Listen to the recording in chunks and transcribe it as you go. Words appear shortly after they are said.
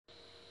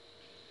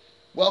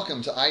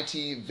Welcome to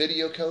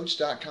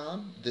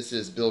itvideocoach.com. This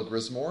is Bill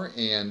Grismore,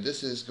 and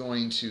this is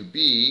going to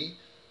be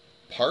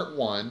part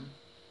one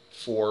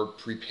for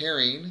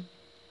preparing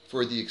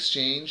for the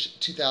Exchange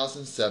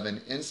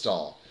 2007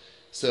 install.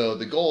 So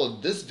the goal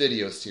of this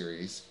video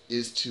series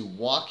is to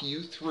walk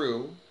you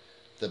through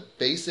the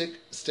basic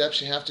steps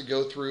you have to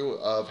go through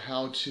of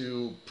how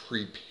to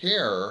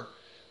prepare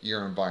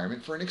your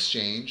environment for an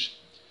Exchange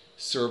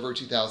Server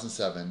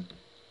 2007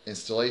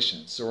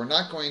 installation. So we're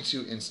not going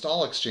to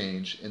install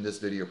Exchange in this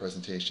video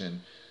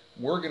presentation.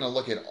 We're going to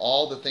look at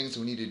all the things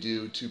we need to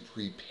do to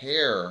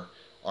prepare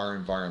our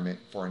environment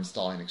for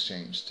installing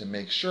Exchange to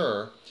make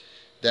sure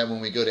that when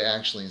we go to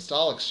actually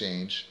install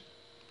Exchange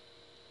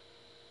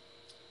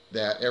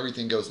that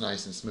everything goes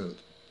nice and smooth.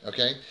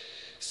 Okay,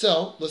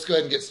 so let's go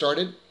ahead and get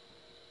started.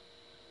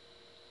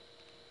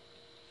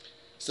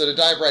 So to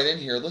dive right in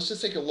here, let's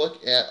just take a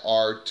look at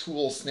our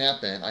tool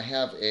snap-in. I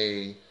have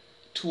a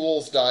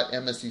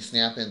tools.msc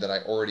snap-in that I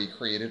already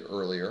created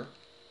earlier.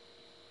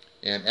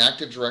 And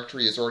Active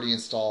Directory is already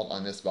installed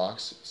on this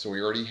box, so we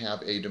already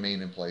have a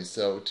domain in place.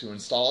 So to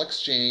install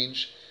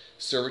Exchange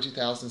Server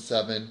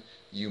 2007,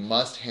 you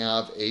must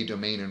have a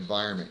domain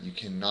environment. You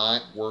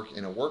cannot work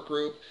in a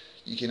workgroup.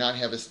 You cannot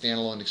have a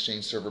standalone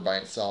Exchange server by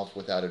itself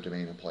without a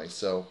domain in place.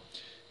 So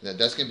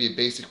that's going to be a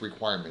basic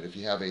requirement. If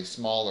you have a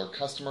smaller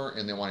customer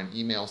and they want an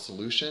email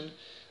solution,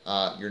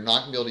 you're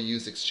not going to be able to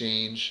use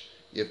Exchange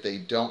if they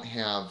don't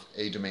have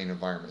a domain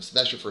environment. So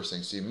that's your first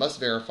thing. So you must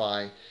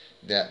verify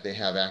that they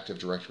have Active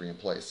Directory in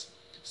place.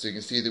 So you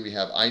can see that we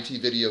have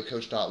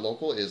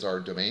itvideocoach.local is our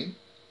domain.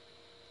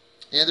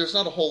 And there's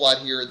not a whole lot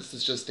here. This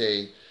is just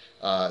a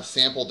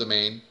sample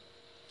domain.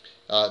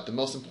 The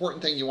most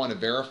important thing you want to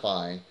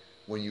verify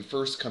when you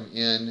first come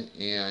in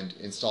and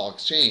install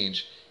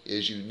Exchange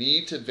is you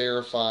need to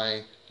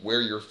verify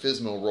where your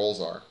FSMO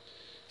roles are.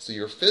 So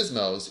your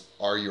FSMOs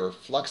are your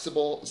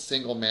flexible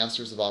single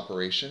masters of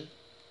operation.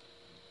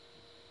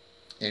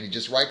 And you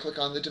just right click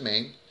on the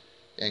domain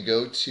and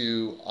go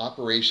to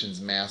Operations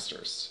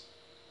Masters.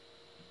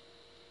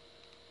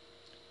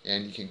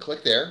 And you can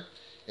click there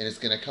and it's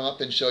going to come up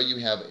and show you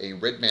have a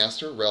RID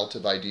master,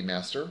 relative ID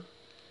master,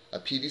 a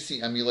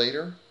PDC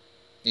emulator,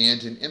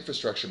 and an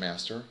infrastructure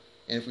master.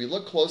 And if we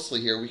look closely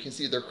here, we can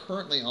see they're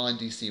currently on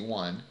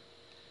DC1,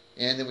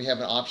 and then we have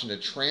an option to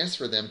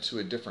transfer them to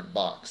a different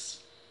box.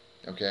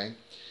 Okay?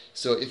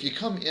 So if you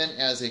come in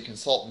as a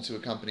consultant to a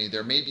company,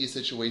 there may be a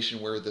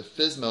situation where the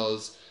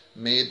FSMOs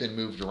may have been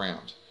moved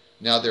around.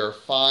 Now there are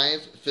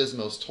 5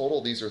 FSMOs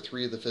total. These are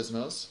 3 of the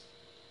FSMOs.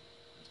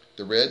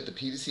 The RID, the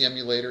PDC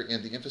emulator,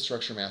 and the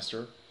infrastructure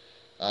master.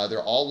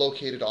 They're all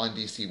located on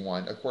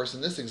DC1. Of course,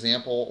 in this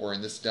example or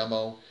in this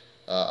demo,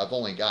 I've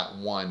only got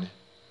one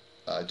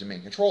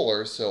domain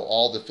controller, so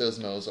all the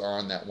FSMOs are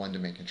on that one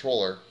domain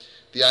controller.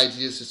 The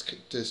idea is just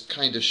to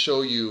kind of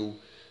show you,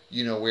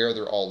 where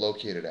they're all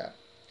located at.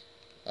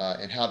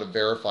 And how to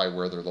verify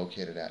where they're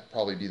located at.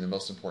 Probably be the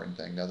most important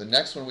thing. Now the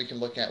next one we can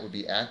look at would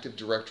be Active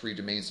Directory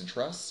Domains and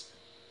Trusts.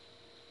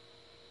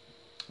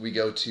 We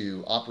go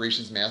to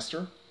Operations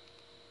Master,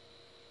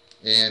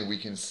 and we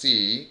can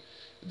see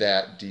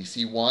that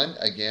DC1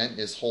 again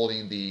is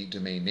holding the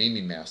domain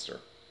naming master.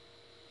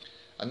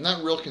 I'm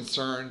not real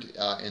concerned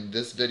in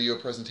this video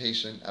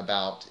presentation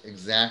about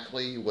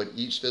exactly what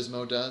each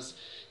FSMO does.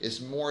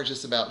 It's more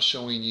just about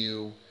showing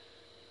you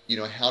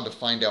how to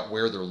find out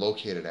where they're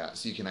located at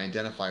so you can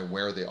identify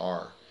where they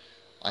are.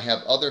 I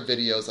have other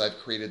videos I've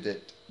created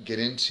that get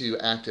into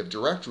Active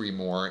Directory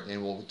more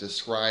and will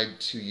describe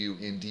to you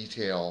in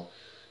detail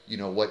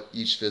what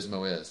each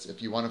FSMO is.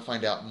 If you want to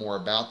find out more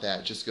about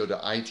that, just go to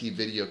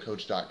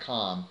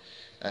itvideocoach.com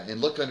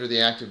and look under the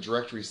Active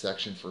Directory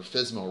section for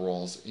FSMO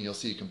roles, and you'll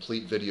see a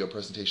complete video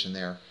presentation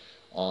there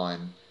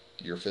on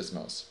your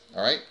FSMOs.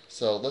 Alright,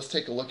 so let's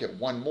take a look at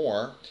one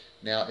more.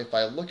 Now if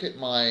I look at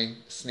my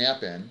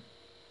snap-in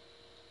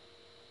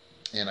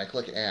and I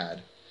click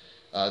Add,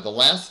 the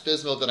last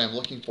FSMO that I'm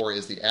looking for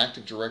is the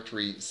Active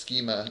Directory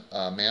Schema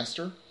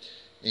Master,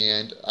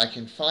 and I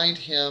can find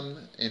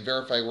him and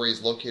verify where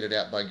he's located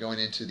at by going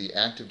into the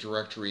Active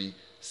Directory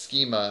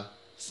Schema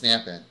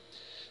Snap-in.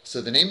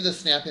 So the name of the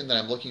snap-in that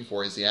I'm looking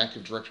for is the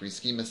Active Directory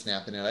Schema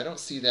Snap-in, and I don't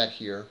see that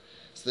here,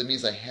 so that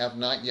means I have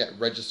not yet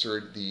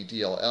registered the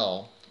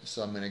DLL.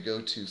 So I'm going to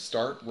go to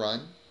Start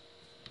Run.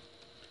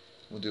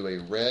 We'll do a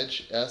reg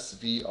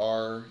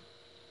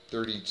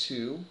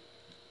svr32.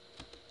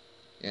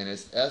 And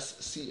it's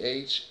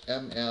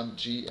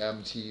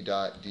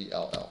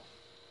schmmgmt.dll.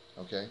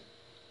 Okay?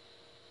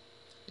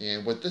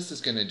 And what this is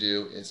going to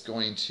do is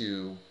going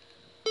to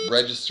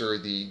register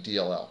the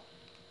DLL.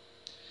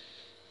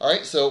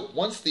 Alright, so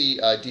once the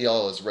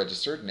DLL is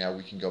registered, now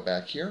we can go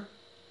back here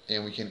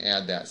and we can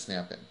add that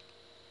snap-in.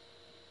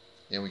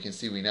 And we can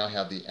see we now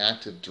have the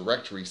Active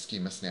Directory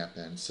Schema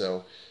snap-in.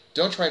 So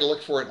don't try to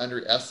look for it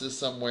under S's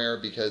somewhere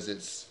because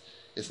it's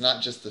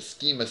not just the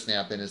schema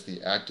snap-in, it's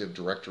the Active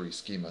Directory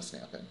Schema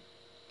snap-in.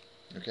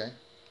 Okay?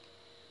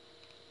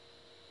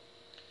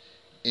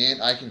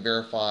 And I can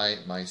verify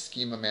my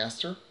schema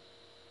master.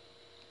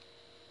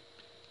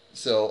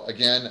 So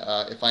again,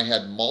 if I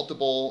had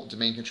multiple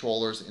domain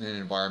controllers in an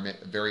environment,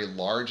 a very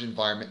large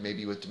environment,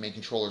 maybe with domain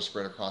controllers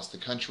spread across the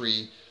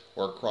country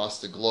or across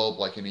the globe,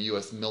 like in a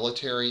U.S.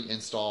 military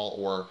install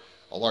or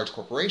a large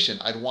corporation,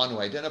 I'd want to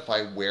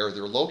identify where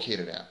they're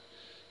located at.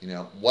 You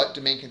know, what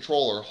domain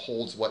controller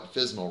holds what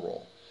FSMO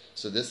role.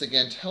 So this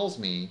again tells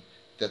me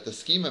that the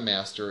schema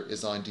master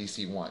is on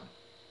DC1.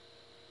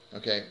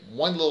 Okay,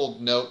 one little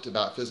note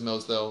about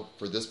FSMOs though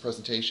for this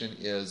presentation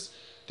is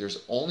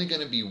there's only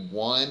going to be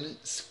one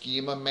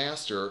schema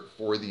master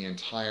for the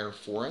entire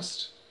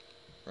forest,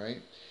 right?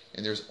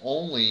 And there's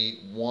only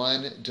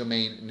one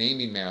domain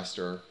naming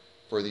master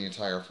for the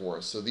entire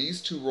forest. So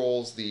these two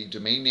roles, the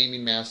domain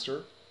naming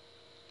master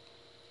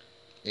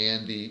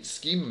and the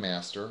schema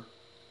master,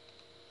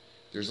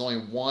 there's only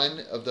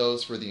one of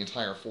those for the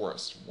entire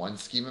forest. One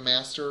schema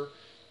master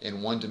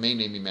and one domain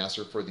naming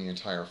master for the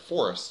entire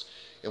forest.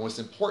 And what's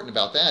important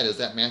about that is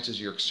that matches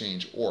your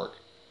Exchange org.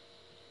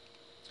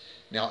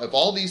 Now, of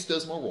all these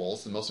FSMO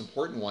roles, the most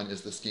important one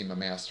is the schema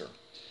master.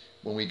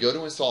 When we go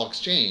to install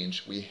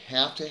Exchange, we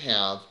have to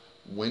have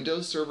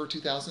Windows Server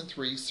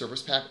 2003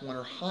 Service Pack 1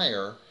 or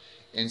higher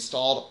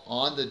installed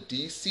on the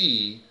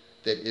DC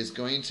that is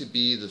going to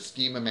be the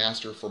schema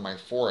master for my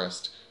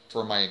forest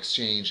for my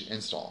Exchange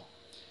install.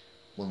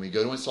 When we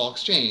go to install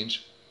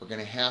Exchange, we're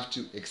going to have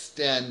to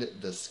extend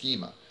the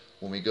schema.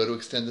 When we go to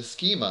extend the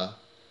schema,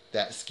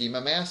 that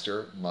schema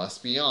master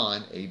must be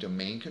on a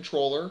domain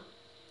controller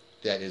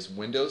that is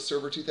Windows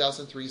Server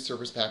 2003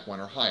 Service Pack 1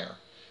 or higher.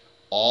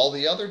 All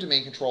the other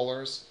domain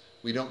controllers,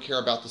 we don't care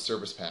about the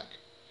Service Pack.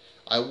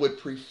 I would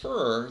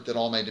prefer that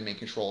all my domain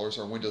controllers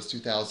are Windows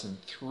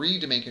 2003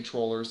 domain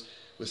controllers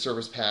with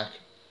Service Pack,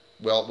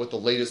 well, with the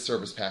latest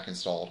Service Pack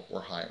installed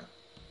or higher.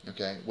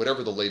 Okay,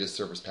 whatever the latest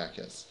Service Pack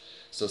is.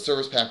 So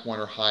Service Pack 1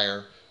 or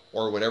higher,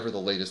 or whatever the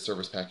latest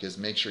Service Pack is,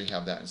 make sure you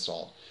have that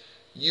installed.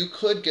 You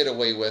could get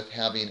away with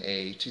having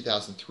a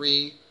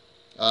 2003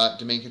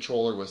 domain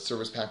controller with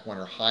Service Pack 1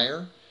 or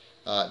higher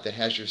that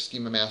has your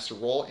schema master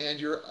role, and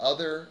your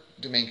other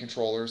domain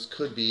controllers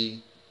could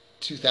be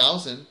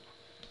 2000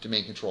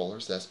 domain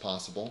controllers. That's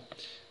possible,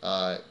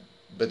 but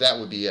that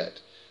would be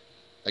it.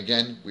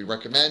 Again, we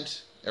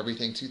recommend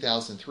everything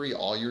 2003,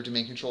 all your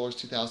domain controllers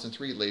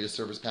 2003, latest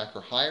Service Pack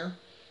or higher,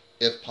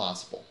 if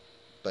possible.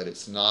 But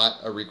it's not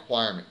a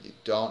requirement. You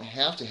don't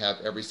have to have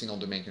every single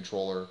domain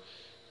controller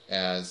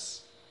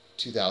as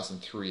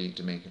 2003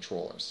 domain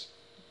controllers.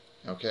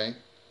 Okay?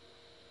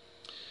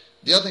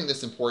 The other thing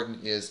that's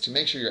important is to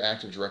make sure your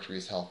Active Directory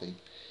is healthy.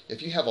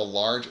 If you have a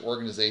large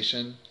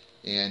organization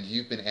and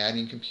you've been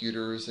adding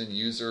computers and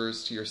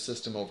users to your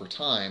system over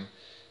time,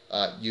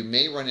 you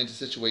may run into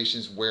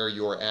situations where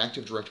your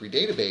Active Directory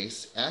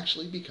database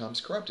actually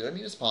becomes corrupted. I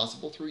mean, it's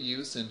possible through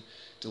use and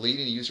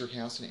deleting user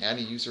accounts and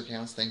adding user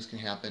accounts, things can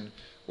happen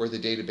where the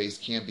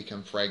database can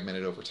become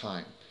fragmented over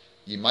time.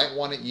 You might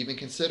want to even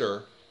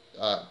consider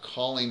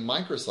calling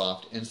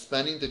Microsoft and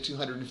spending the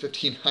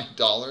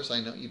 $259.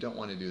 I know you don't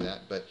want to do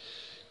that, but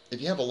if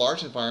you have a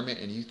large environment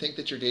and you think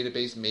that your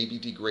database may be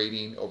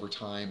degrading over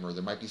time, or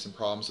there might be some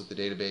problems with the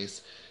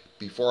database,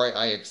 before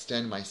I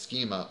extend my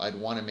schema, I'd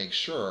want to make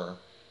sure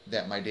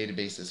that my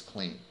database is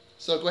clean.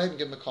 So go ahead and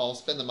give them a call,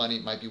 spend the money,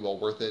 it might be well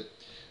worth it.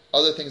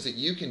 Other things that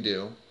you can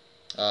do,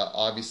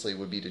 obviously,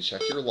 would be to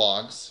check your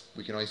logs.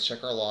 We can always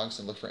check our logs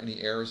and look for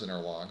any errors in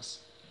our logs.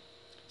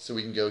 So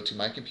we can go to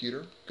My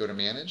Computer, go to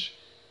Manage,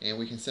 and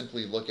we can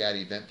simply look at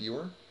Event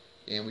Viewer,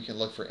 and we can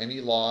look for any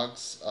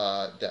logs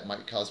that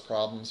might cause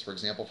problems. For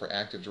example, for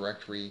Active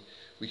Directory,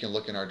 we can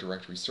look in our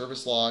directory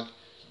service log.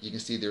 You can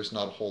see there's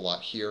not a whole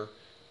lot here,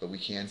 but we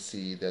can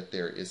see that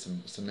there is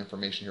some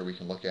information here we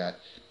can look at.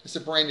 It's a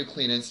brand new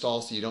clean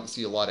install, so you don't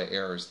see a lot of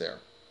errors there.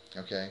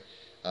 Okay.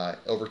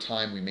 Over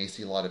time, we may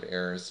see a lot of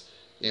errors.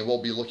 And what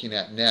we'll be looking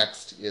at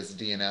next is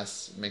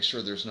DNS. Make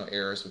sure there's no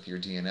errors with your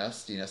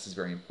DNS. DNS is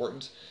very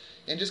important.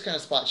 And just kind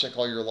of spot check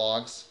all your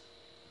logs.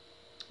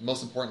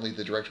 Most importantly,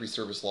 the directory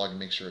service log, and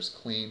make sure it's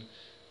clean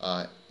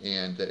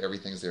and that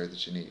everything's there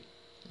that you need.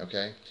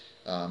 Okay.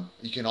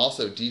 You can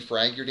also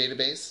defrag your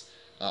database.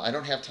 I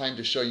don't have time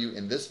to show you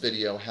in this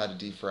video how to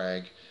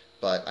defrag,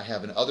 but I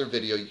have another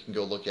video you can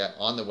go look at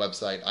on the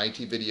website,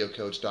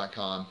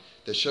 itvideocoach.com,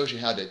 that shows you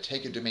how to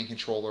take a domain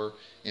controller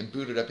and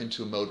boot it up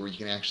into a mode where you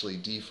can actually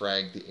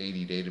defrag the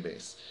AD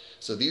database.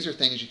 So these are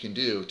things you can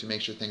do to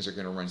make sure things are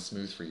going to run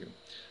smooth for you.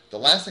 The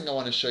last thing I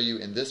want to show you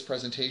in this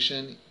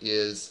presentation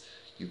is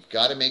you've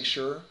got to make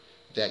sure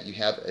that you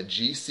have a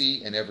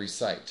GC in every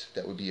site.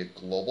 That would be a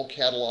global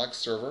catalog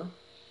server.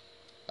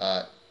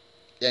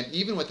 And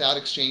even without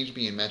Exchange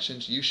being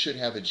mentioned, you should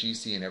have a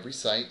GC in every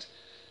site.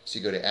 So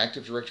you go to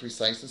Active Directory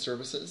Sites and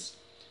Services,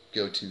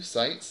 go to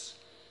Sites,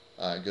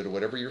 go to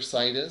whatever your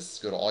site is,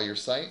 go to all your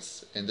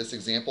sites. In this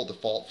example,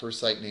 default first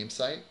site name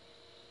site,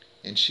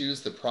 and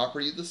choose the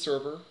property of the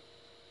server,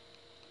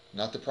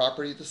 not the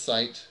property of the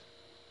site,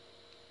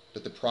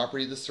 but the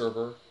property of the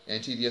server,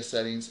 NTDS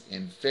settings,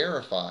 and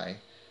verify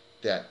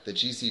that the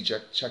GC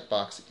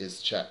checkbox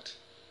is checked.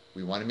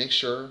 We want to make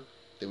sure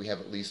that we have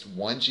at least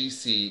one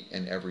GC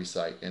in every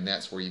site, and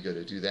that's where you go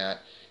to do that.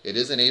 It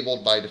is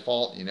enabled by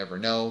default. You never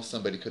know.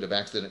 Somebody could have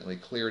accidentally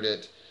cleared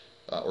it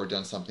or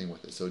done something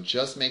with it. So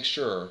just make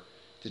sure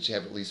that you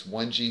have at least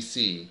one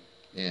GC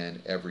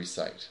in every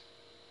site.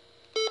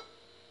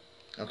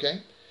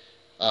 Okay?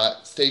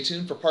 Stay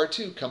tuned for part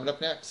 2 coming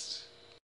up next.